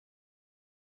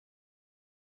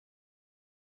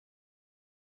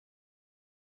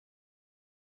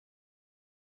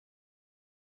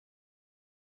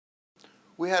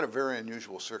We had a very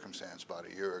unusual circumstance about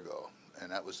a year ago,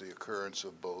 and that was the occurrence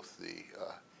of both the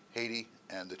Haiti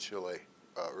and the Chile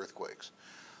earthquakes.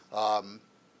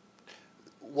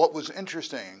 What was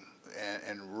interesting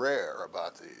and rare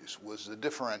about these was the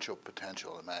differential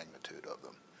potential and magnitude of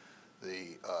them.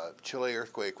 The Chile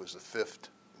earthquake was the fifth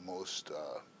most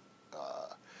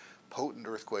potent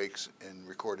earthquakes in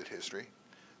recorded history.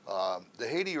 The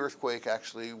Haiti earthquake,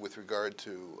 actually, with regard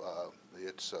to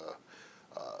its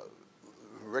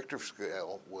Richter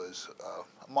scale, was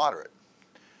moderate.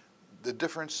 The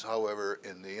difference, however,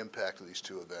 in the impact of these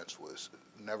two events was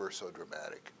never so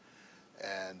dramatic.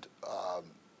 And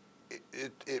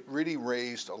it really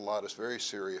raised a lot of very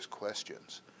serious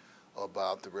questions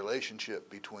about the relationship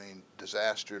between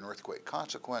disaster and earthquake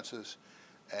consequences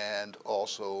and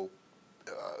also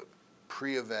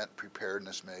pre-event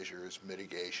preparedness measures,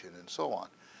 mitigation, and so on.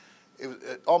 It was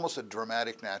almost a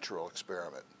dramatic natural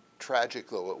experiment, tragic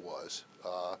though it was.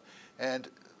 And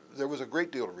there was a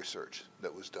great deal of research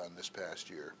that was done this past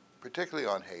year, particularly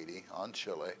on Haiti, on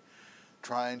Chile,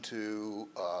 trying to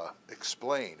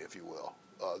explain, if you will,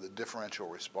 the differential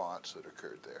response that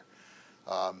occurred there.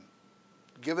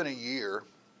 Given a year,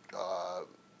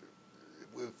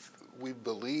 we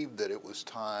believed that it was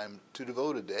time to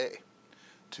devote a day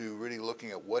to really looking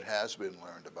at what has been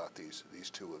learned about these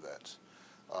two events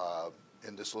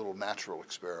in this little natural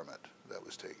experiment that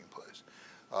was taking place.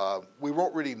 We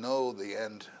won't really know the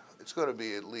end. It's going to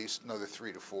be at least another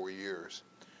 3 to 4 years,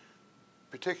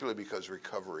 particularly because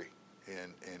recovery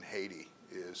in Haiti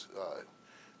is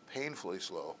painfully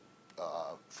slow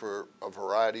for a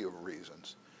variety of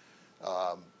reasons.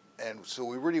 And so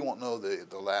we really won't know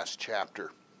the last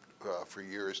chapter for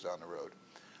years down the road.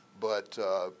 But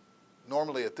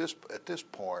normally at this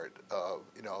point,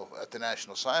 you know, at the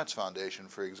National Science Foundation,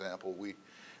 for example,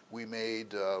 we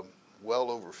made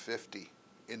well over 50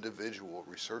 individual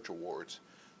research awards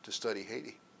to study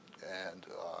Haiti, and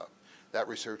that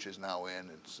research is now in,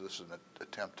 and so this is an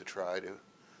attempt to try to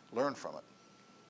learn from it.